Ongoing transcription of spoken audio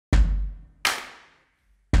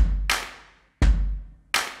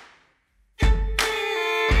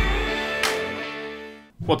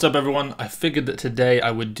What's up everyone? I figured that today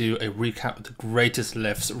I would do a recap of the greatest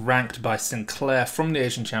lifts ranked by Sinclair from the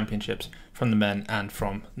Asian Championships, from the men and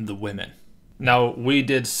from the women. Now, we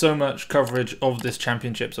did so much coverage of this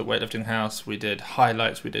championships at Weightlifting House. We did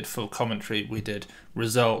highlights, we did full commentary, we did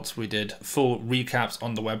results, we did full recaps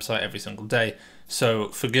on the website every single day. So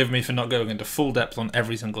forgive me for not going into full depth on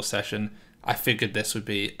every single session. I figured this would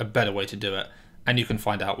be a better way to do it. And you can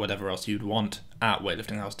find out whatever else you'd want at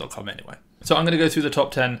weightliftinghouse.com anyway. So I'm going to go through the top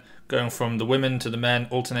 10, going from the women to the men,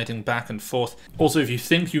 alternating back and forth. Also, if you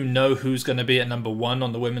think you know who's going to be at number 1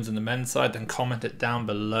 on the women's and the men's side, then comment it down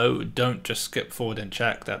below. Don't just skip forward and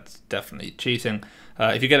check. That's definitely cheating.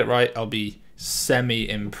 If you get it right, I'll be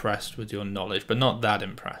semi-impressed with your knowledge, but not that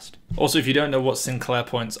impressed. Also, if you don't know what Sinclair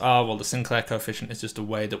points are, well, the Sinclair coefficient is just a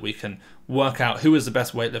way that we can work out who is the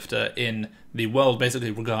best weightlifter in the world,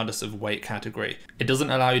 basically regardless of weight category. It doesn't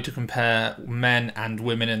allow you to compare men and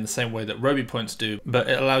women in the same way that Roby points do, but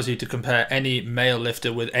it allows you to compare any male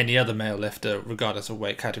lifter with any other male lifter regardless of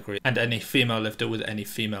weight category, and any female lifter with any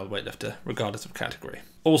female weightlifter regardless of category.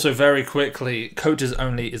 Also, very quickly, Coaches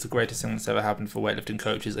Only is the greatest thing that's ever happened for weightlifting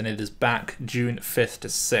coaches, and it is back June 5th to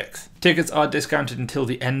 6th. Tickets are discounted until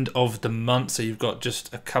the end of the month, so you've got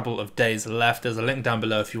just a couple of days left. There's a link down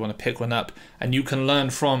below if you want to pick one up, and you can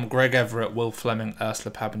learn from Greg Everett, Will Fleming,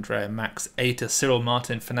 Ursula Papandrea, Max Ater, Cyril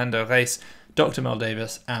Martin, Fernando Reis, Dr. Mel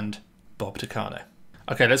Davis, and Bob Tucano.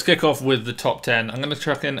 Okay, let's kick off with the top 10. I'm going to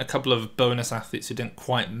chuck in a couple of bonus athletes who didn't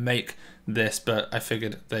quite make this, but I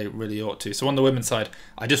figured they really ought to. So on the women's side,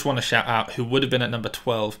 I just want to shout out who would have been at number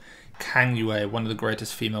 12, Kang Yue, one of the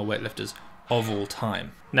greatest female weightlifters of all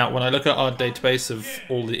time. Now, when I look at our database of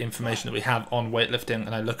all the information that we have on weightlifting,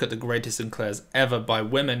 and I look at the greatest Sinclairs ever by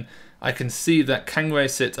women, I can see that Kang Yue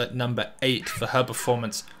sits at number 8 for her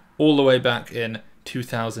performance all the way back in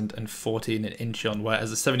 2014 in Incheon, where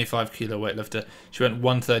as a 75 kilo weightlifter, she went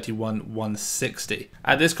 131-160.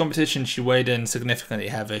 At this competition, she weighed in significantly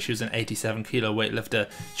heavier. She was an 87 kilo weightlifter.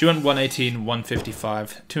 She went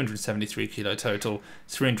 118-155, 273 kilo total,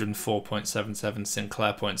 304.77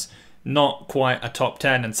 Sinclair points. Not quite a top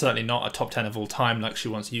 10, and certainly not a top 10 of all time like she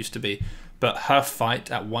once used to be, but her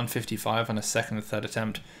fight at 155 on a second and third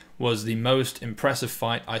attempt was the most impressive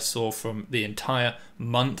fight I saw from the entire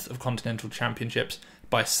month of Continental Championships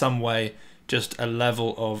by some way. Just a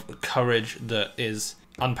level of courage that is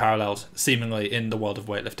unparalleled, seemingly, in the world of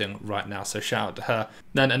weightlifting right now, so shout out to her.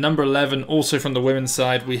 Then at number 11, also from the women's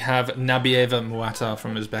side, we have Nabieva Muattar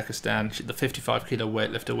from Uzbekistan. The 55 kilo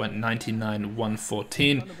weightlifter went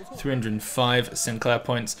 99-114, 305 Sinclair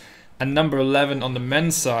points. And number 11 on the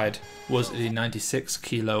men's side was the 96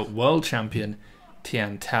 kilo world champion,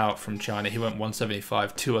 Tian Tao from China. He went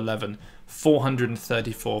 175-211,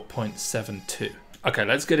 434.72. Okay,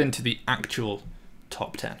 let's get into the actual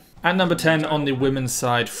top 10. At number 10 on the women's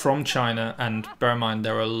side from China, and bear in mind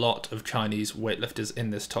there are a lot of Chinese weightlifters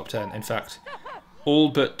in this top 10. In fact, all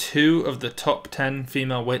but 2 of the top 10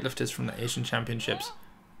 female weightlifters from the Asian Championships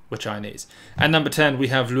were Chinese. At number 10 we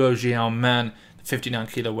have Luo Xioman, the 59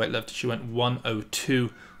 kilo weightlifter. She went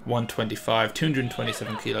 102-125,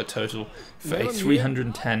 227 kilo total for a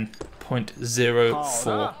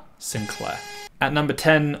 310.04 Sinclair. At number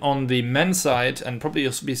 10 on the men's side, and probably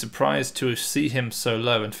you'll be surprised to see him so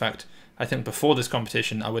low. In fact, I think before this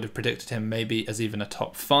competition I would have predicted him maybe as even a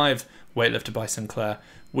top 5 weightlifter by Sinclair.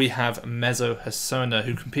 We have Meso Hassona,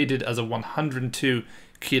 who competed as a 102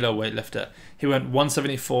 kilo weightlifter. He went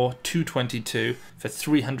 174-222 for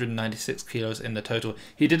 396 kilos in the total.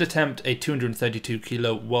 He did attempt a 232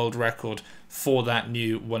 kilo world record for that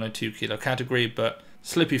new 102 kilo category, but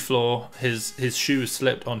slippy floor, his shoes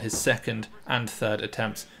slipped on his second and third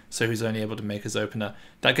attempts, so he's only able to make his opener.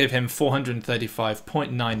 That gave him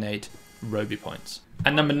 435.98 Roby points.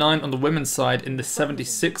 At number 9 on the women's side, in the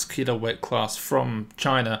 76 kilo weight class from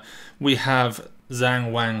China, we have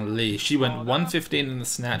Zhang Wang Li. She went 115 in the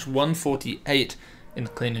snatch, 148 in the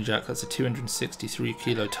clean and jerk. That's a 263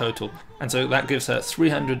 kilo total, and so that gives her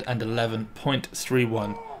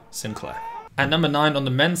 311.31 Sinclair. At number 9 on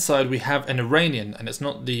the men's side, we have an Iranian, and it's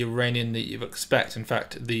not the Iranian that you expect. In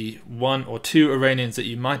fact, the 1 or 2 Iranians that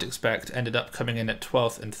you might expect ended up coming in at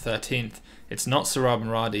 12th and 13th. It's not Sarab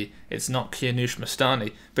Muradi, it's not Kianush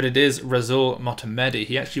Mastani, but it is Rasoul Motamedi.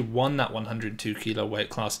 He actually won that 102 kilo weight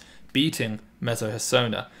class, beating Meso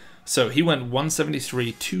Hassona. So he went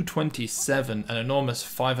 173-227, an enormous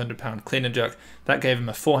 500-pound clean and jerk. That gave him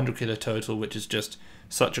a 400 kilo total, which is just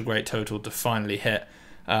such a great total to finally hit.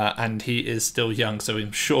 And he is still young, so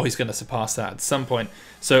I'm sure he's going to surpass that at some point.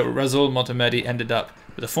 So Rasoul Motamedi ended up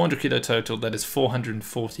with a 400 kilo total that is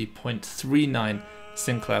 440.39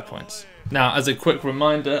 Sinclair points. Now, as a quick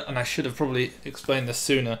reminder, and I should have probably explained this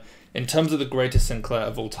sooner, in terms of the greatest Sinclair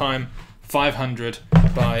of all time, 500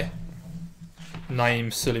 by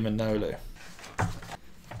Naeem Suleimanoglu.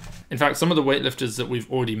 In fact, some of the weightlifters that we've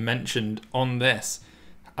already mentioned on this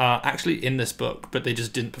are actually in this book, but they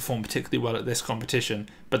just didn't perform particularly well at this competition,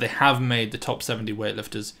 but they have made the top 70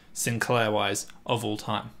 weightlifters Sinclair-wise of all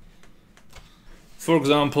time. For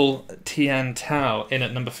example, Tian Tao, in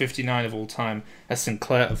at number 59 of all time, has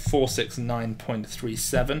Sinclair of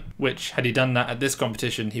 469.37, which, had he done that at this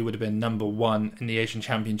competition, he would have been number 1 in the Asian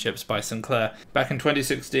Championships by Sinclair. Back in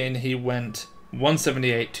 2016, he went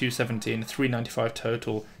 178, 217, 395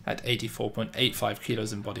 total at 84.85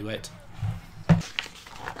 kilos in body weight.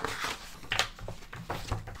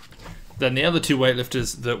 Then the other two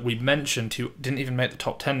weightlifters that we mentioned who didn't even make the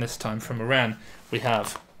top 10 this time from Iran, we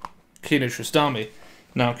have Kianush Rostami.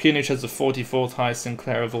 Now, Kianush has the 44th highest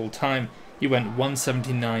Sinclair of all time. He went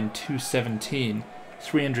 179, 217,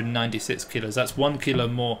 396 kilos. That's 1 kilo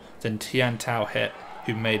more than Tian Tao hit,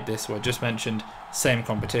 who made this, who I just mentioned, same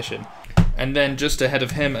competition. And then just ahead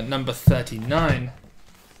of him at number 39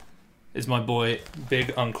 is my boy,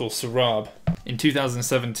 Big Uncle Sarab. In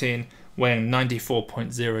 2017, weighing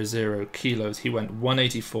 94.00 kilos, he went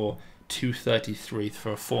 184, 233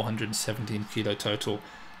 for a 417 kilo total.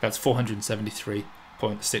 That's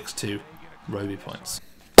 473.62 Roby points.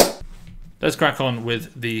 Let's crack on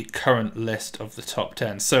with the current list of the top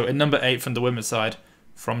 10. So in number 8 from the women's side,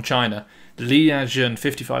 from China, Li Yajun,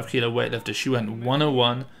 55 kilo weightlifter. She went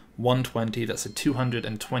 101, 120. That's a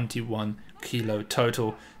 221 kilo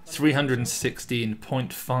total.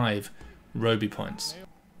 316.5 Roby points.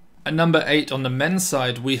 At number 8 on the men's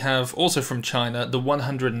side, we have, also from China, the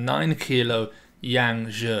 109 kilo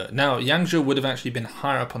Yang Zhe. Now, Yang Zhe would have actually been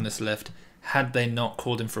higher up on this list had they not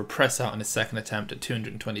called him for a press out on his second attempt at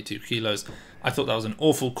 222 kilos. I thought that was an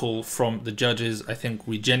awful call from the judges. I think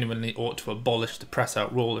we genuinely ought to abolish the press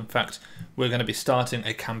out rule. In fact, we're going to be starting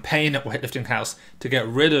a campaign at Weightlifting House to get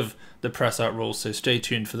rid of the press out rule, so stay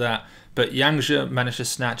tuned for that. But Yang Zhe managed to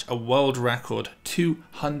snatch a world record,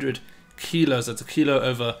 200 kilos. That's a kilo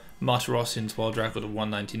over Martirosyan's world record of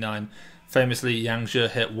 199. Famously, Yang Zhe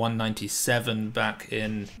hit 197 back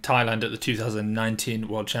in Thailand at the 2019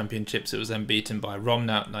 World Championships. It was then beaten by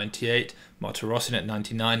Romnau at 98, Martirosyan at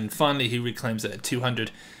 99, and finally he reclaims it at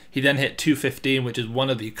 200. He then hit 215, which is one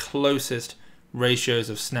of the closest ratios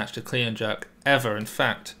of snatch to clean and jerk ever. In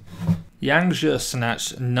fact, Yang Zhe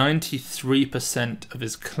snatched 93% of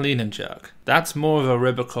his clean and jerk. That's more of a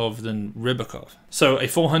Rybakov than Rybakov. So a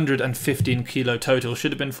 415 kilo total,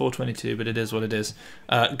 should have been 422, but it is what it is,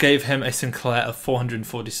 gave him a Sinclair of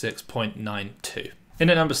 446.92.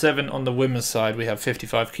 In at number 7 on the women's side, we have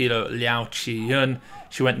 55 kilo Liao Qiuyun.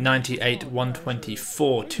 She went 98,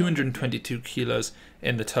 124, 222 kilos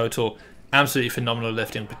in the total. Absolutely phenomenal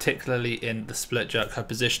lifting, particularly in the split jerk. Her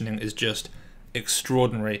positioning is just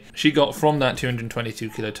extraordinary. She got from that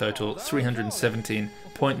 222 kilo total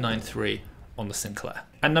 317.93 on the Sinclair.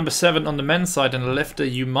 And number 7 on the men's side, and a lifter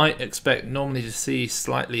you might expect normally to see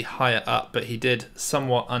slightly higher up, but he did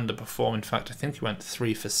somewhat underperform. In fact, I think he went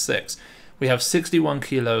 3 for 6. We have 61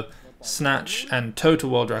 kilo snatch and total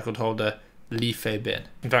world record holder Li Fabin.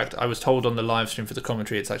 In fact, I was told on the live stream for the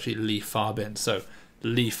commentary it's actually Li Fabin. So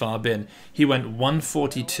Li Fabin, he went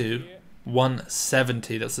 142,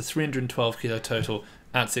 170, that's a 312 kilo total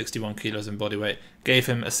at 61 kilos in body weight, gave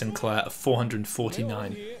him a Sinclair of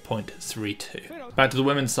 449.32. Back to the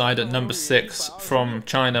women's side at number 6 from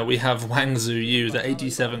China, we have Wang Zhouyou, the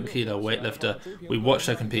 87 kilo weightlifter. We watched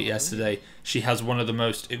her compete yesterday. She has one of the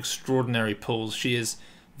most extraordinary pulls. She is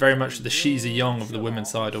very much the Shi Ziyong of the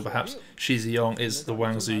women's side, or perhaps Shi Ziyong is the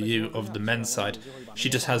Wang Zhouyou of the men's side. She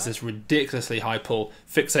just has this ridiculously high pull,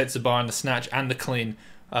 fixates the bar in the snatch and the clean,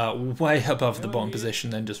 way above the bottom position,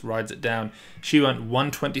 then just rides it down. She went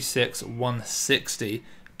 126, 160,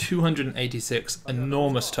 286,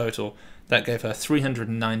 enormous total. That gave her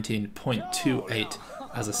 319.28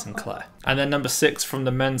 as a Sinclair. And then number 6 from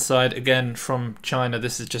the men's side, again from China.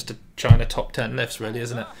 This is just a China top 10 lifts really,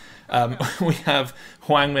 isn't it? We have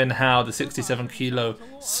Huang Minhao, the 67 kilo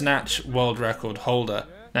snatch world record holder.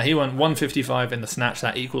 Now he went 155 in the snatch,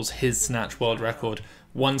 that equals his snatch world record.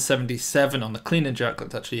 177 on the clean and jerk,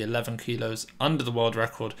 that's actually 11 kilos under the world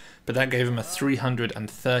record, but that gave him a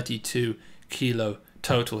 332 kilo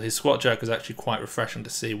total. His squat jerk is actually quite refreshing to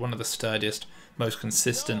see, one of the sturdiest, most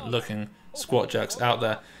consistent looking squat jerks out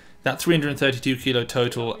there. That 332 kilo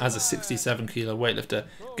total as a 67 kilo weightlifter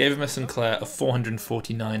gave him a Sinclair of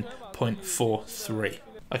 449.43.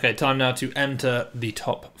 Okay, time now to enter the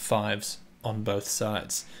top 5s on both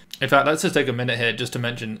sides. In fact, let's just take a minute here just to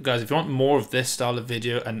mention, guys, if you want more of this style of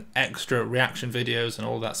video and extra reaction videos and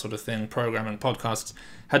all that sort of thing, programming, podcasts,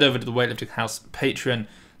 head over to the Weightlifting House Patreon.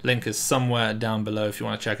 Link is somewhere down below if you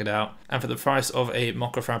want to check it out. And for the price of a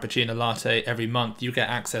mocha frappuccino latte every month, you get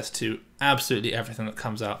access to absolutely everything that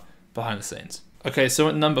comes out behind the scenes. Okay, so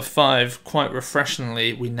at number 5, quite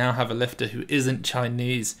refreshingly, we now have a lifter who isn't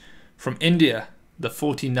Chinese, from India, the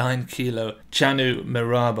 49 kilo Chanu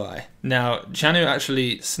Mirabai. Now, Chanu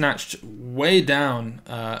actually snatched way down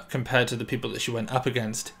compared to the people that she went up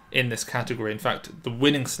against in this category. In fact, the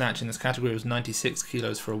winning snatch in this category was 96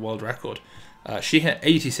 kilos for a world record. She hit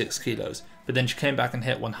 86 kilos, but then she came back and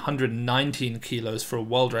hit 119 kilos for a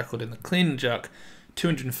world record in the clean and jerk,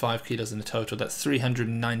 205 kilos in the total. That's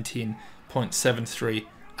 319.73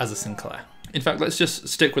 as a Sinclair. In fact, let's just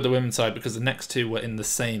stick with the women's side because the next two were in the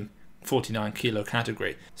same 49 kilo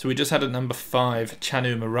category. So we just had a number 5,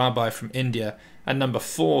 Chanu Mirabai from India, and number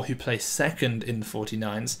 4, who placed second in the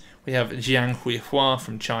 49s. We have Jiang Huihua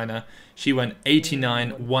from China. She went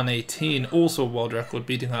 89.118, also a world record,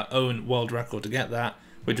 beating her own world record to get that,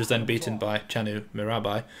 which was then beaten by Chanu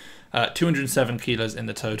Mirabai. 207 kilos in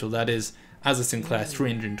the total. That is, as a Sinclair,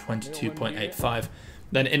 322.85.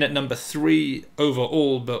 Then in at number 3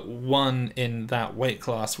 overall, but 1 in that weight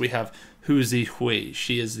class, we have Hu Zihui.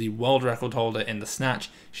 She is the world record holder in the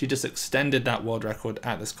snatch. She just extended that world record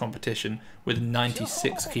at this competition with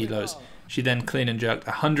 96 kilos. She then clean and jerked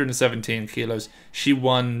 117 kilos. She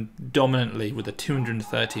won dominantly with a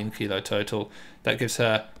 213 kilo total. That gives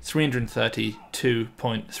her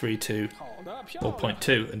 332.32, or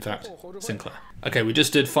 0.2 in fact, Sinclair. Okay, we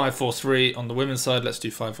just did 5-4-3 on the women's side. Let's do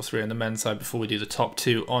 5-4-3 on the men's side before we do the top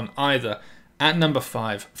 2 on either. At number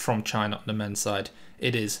 5 from China on the men's side,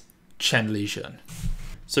 it is Chen Li Yajun.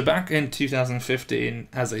 So back in 2015,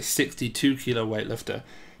 as a 62 kilo weightlifter,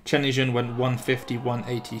 Chen Li Yajun went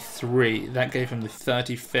 150.183. That gave him the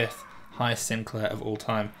 35th highest Sinclair of all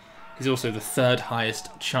time. He's also the 3rd highest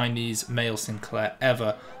Chinese male Sinclair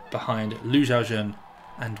ever, behind Liu Xiaojun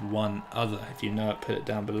and one other. If you know it, put it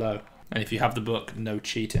down below. And if you have the book, no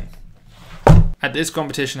cheating. At this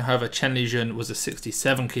competition, however, Chen Li Yajun was a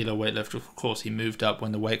 67 kilo weightlifter. Of course, he moved up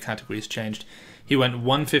when the weight categories changed. He went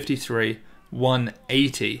 153,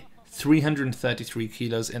 180, 333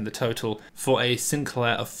 kilos in the total for a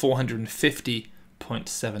Sinclair of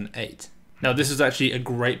 450.78. Now, this is actually a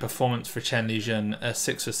great performance for Chen Li Yajun, a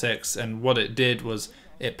 6-for-6, and what it did was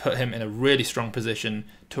it put him in a really strong position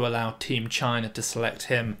to allow Team China to select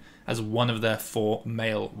him as one of their 4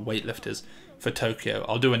 male weightlifters for Tokyo.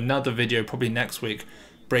 I'll do another video probably next week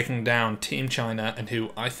breaking down Team China and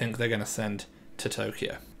who I think they're going to send to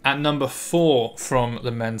Tokyo. At number 4 from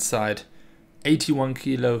the men's side, 81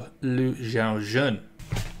 kilo Liu Xiaojun.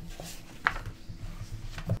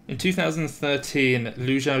 In 2013,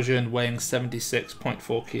 Liu Xiaojun, weighing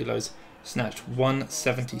 76.4 kilos, snatched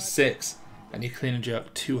 176 and he clean and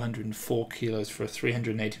jerked 204 kilos for a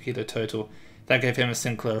 380 kilo total. That gave him a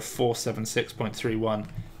Sinclair of 476.31,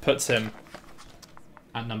 puts him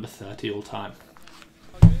at number 30 all time.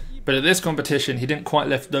 But at this competition, he didn't quite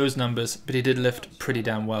lift those numbers, but he did lift pretty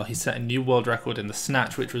damn well. He set a new world record in the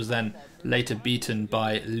snatch, which was then later beaten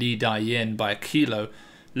by Li Dayin by a kilo.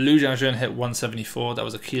 Liu Xiaojun hit 174, that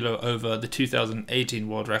was a kilo over the 2018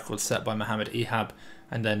 world record set by Mohammed Ihab,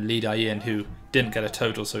 and then Li Dayin, who didn't get a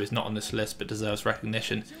total, so he's not on this list but deserves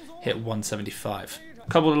recognition, hit 175.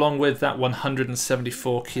 Coupled along with that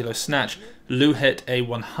 174 kilo snatch, Liu hit a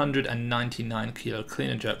 199 kilo clean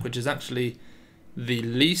and jerk, which is actually the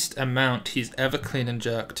least amount he's ever clean and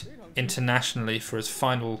jerked internationally for his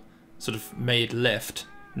final sort of made lift,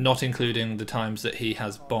 not including the times that he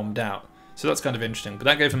has bombed out. So that's kind of interesting. But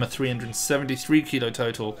that gave him a 373 kilo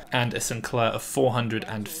total and a Sinclair of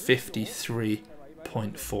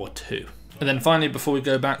 453.42. And then finally, before we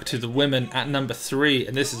go back to the women, at number 3,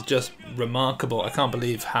 and this is just remarkable. I can't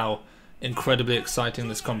believe how incredibly exciting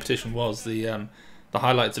this competition was. The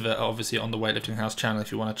highlights of it are obviously on the Weightlifting House channel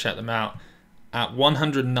if you want to check them out. At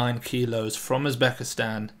 109 kilos from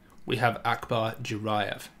Uzbekistan, we have Akbar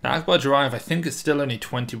Jurayev. Now, Akbar Jurayev, I think, is still only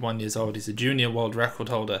 21 years old. He's a junior world record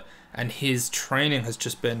holder, and his training has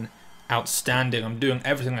just been outstanding. I'm doing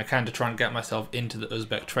everything I can to try and get myself into the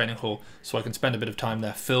Uzbek training hall so I can spend a bit of time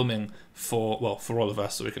there filming for all of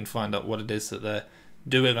us, so we can find out what it is that they're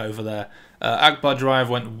doing over there. Akbar Jurayev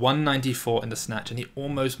went 194 in the snatch, and he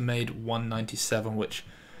almost made 197, which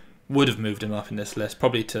would have moved him up in this list,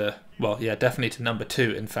 probably to, well, yeah, definitely to number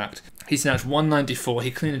 2, in fact. He snatched 194,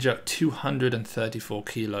 he clean and jerked 234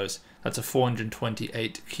 kilos. That's a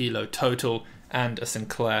 428 kilo total and a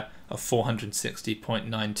Sinclair of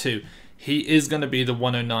 460.92. He is going to be the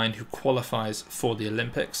 109 who qualifies for the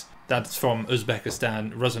Olympics. That's from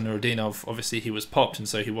Uzbekistan. Ruslan Nuridinov, obviously he was popped, and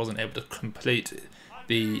so he wasn't able to complete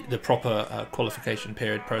the proper qualification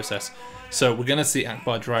period process. So we're going to see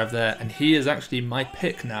Akbar drive there, and he is actually my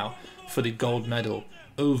pick now for the gold medal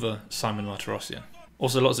over Simon Martirosyan.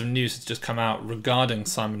 Also, lots of news has just come out regarding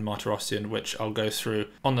Simon Martirosyan, which I'll go through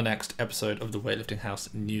on the next episode of the Weightlifting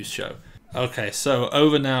House news show. Okay, so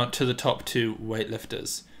over now to the top 2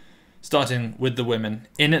 weightlifters. Starting with the women.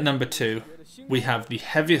 In at number 2, we have the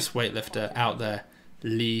heaviest weightlifter out there,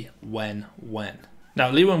 Li Wenwen. Now,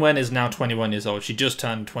 Li Wenwen is now 21 years old. She just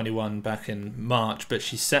turned 21 back in March, but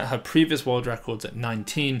she set her previous world records at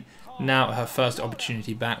 19. Now, her first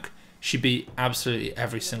opportunity back, she beat absolutely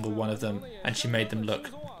every single one of them, and she made them look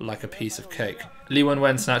like a piece of cake. Li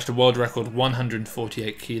Wenwen snatched a world record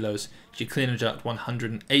 148 kilos. She clean and jerked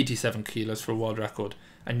 187 kilos for a world record,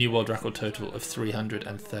 a new world record total of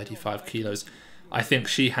 335 kilos. I think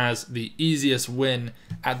she has the easiest win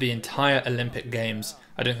at the entire Olympic Games.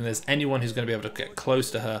 I don't think there's anyone who's going to be able to get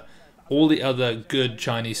close to her. All the other good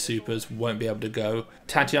Chinese supers won't be able to go.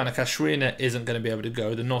 Tatiana Kashrina isn't going to be able to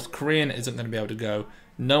go. The North Korean isn't going to be able to go.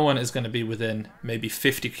 No one is going to be within maybe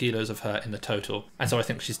 50 kilos of her in the total. And so I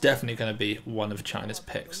think she's definitely going to be one of China's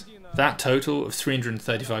picks. That total of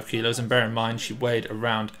 335 kilos, and bear in mind she weighed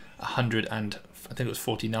around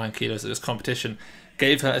 149 kilos at this competition,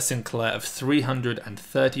 gave her a Sinclair of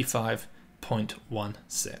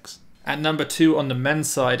 335.16. At number 2 on the men's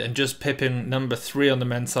side, and just pipping number 3 on the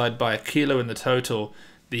men's side by a kilo in the total,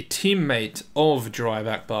 the teammate of Joraev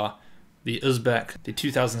Akbar, the Uzbek, the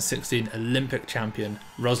 2016 Olympic champion,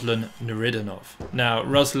 Ruslan Nuridinov. Now,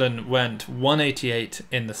 Ruslan went 188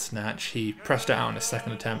 in the snatch. He pressed it out on his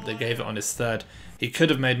second attempt. They gave it on his third. He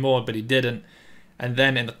could have made more, but he didn't. And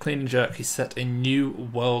then in the clean and jerk, he set a new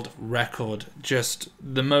world record. Just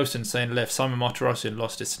the most insane lift. Simon Martirosyan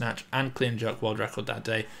lost his snatch and clean and jerk world record that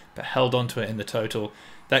day, but held onto it in the total.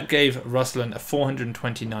 That gave Ruslan a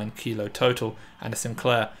 429 kilo total and a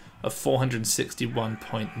Sinclair of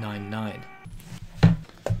 461.99.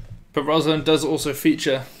 But Ruslan does also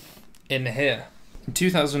feature in here. In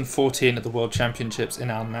 2014 at the World Championships in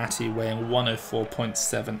Almaty, weighing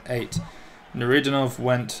 104.78, Nuridinov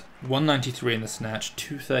went 193 in the snatch,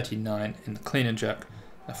 239 in the clean and jerk,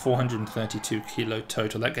 a 432 kilo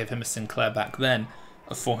total. That gave him a Sinclair back then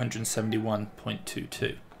of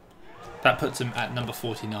 471.22. That puts him at number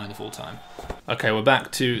 49 of all time. Okay, we're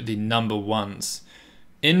back to the number 1s.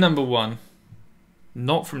 In number 1,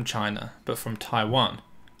 not from China, but from Taiwan,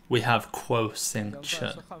 we have Kuo Sing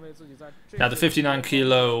Chen. Now, the 59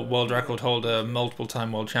 kilo world record holder, multiple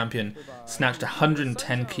time world champion, snatched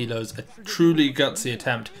 110 kilos, a truly gutsy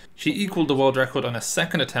attempt. She equaled the world record on a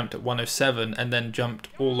second attempt at 107 and then jumped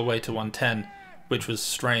all the way to 110, which was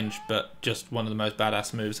strange, but just one of the most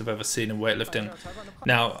badass moves I've ever seen in weightlifting.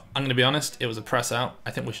 Now, I'm going to be honest, it was a press out.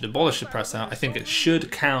 I think we should abolish the press out. I think it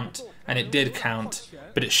should count, and it did count,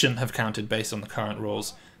 but it shouldn't have counted based on the current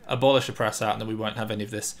rules. Abolish the press out, and then we won't have any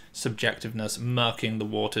of this subjectiveness murking the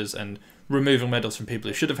waters and removing medals from people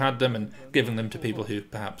who should have had them and giving them to people who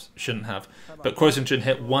perhaps shouldn't have. But Kuo Sing Chen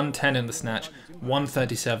hit 110 in the snatch,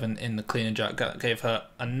 137 in the clean and jerk. That gave her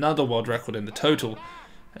another world record in the total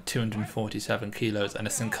at 247 kilos and a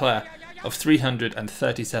Sinclair of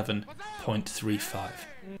 337.35.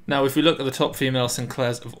 Now, if we look at the top female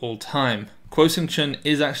Sinclairs of all time, Kuo Sing Chen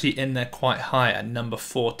is actually in there quite high at number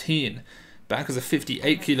 14. Back as a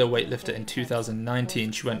 58 kilo weightlifter in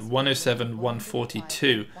 2019, she went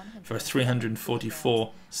 107.142 for a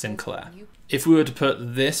 344 Sinclair. If we were to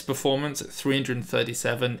put this performance at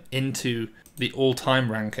 337 into the all-time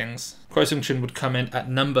rankings, Kuo Sing Chen would come in at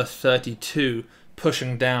number 32,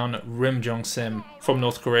 pushing down Rim Jong-sim from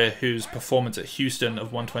North Korea, whose performance at Houston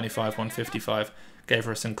of 125-155 gave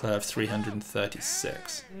her a Sinclair of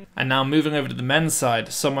 336. And now moving over to the men's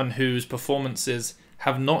side, someone whose performances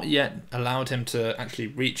have not yet allowed him to actually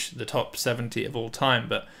reach the top 70 of all time,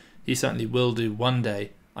 but he certainly will do one day,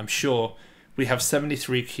 I'm sure. We have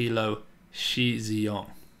 73 kilo Shi Ziyong.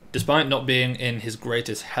 Despite not being in his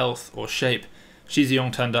greatest health or shape, Shi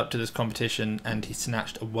Ziyong turned up to this competition and he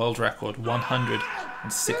snatched a world record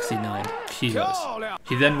 169 kilos.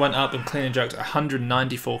 He then went up and clean and jerked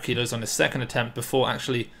 194 kilos on his second attempt before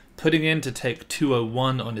actually putting in to take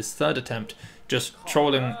 201 on his third attempt, just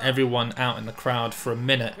trolling everyone out in the crowd for a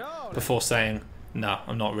minute before saying, no,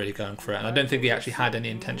 I'm not really going for it. And I don't think he actually had any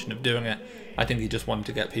intention of doing it. I think he just wanted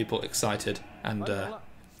to get people excited and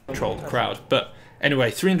troll the crowd. But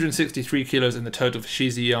anyway, 363 kilos in the total for Shi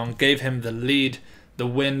Ziyong gave him the lead The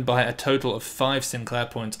win by a total of 5 Sinclair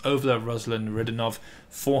points over Ruslan Ridinov,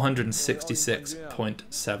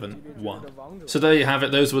 466.71. So there you have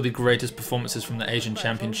it. Those were the greatest performances from the Asian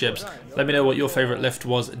Championships. Let me know what your favourite lift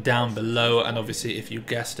was down below, and obviously if you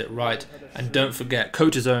guessed it right. And don't forget,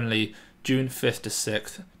 coaches only, June 5th to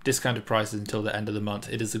 6th, discounted prices until the end of the month.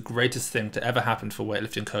 It is the greatest thing to ever happen for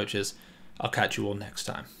weightlifting coaches. I'll catch you all next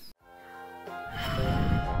time.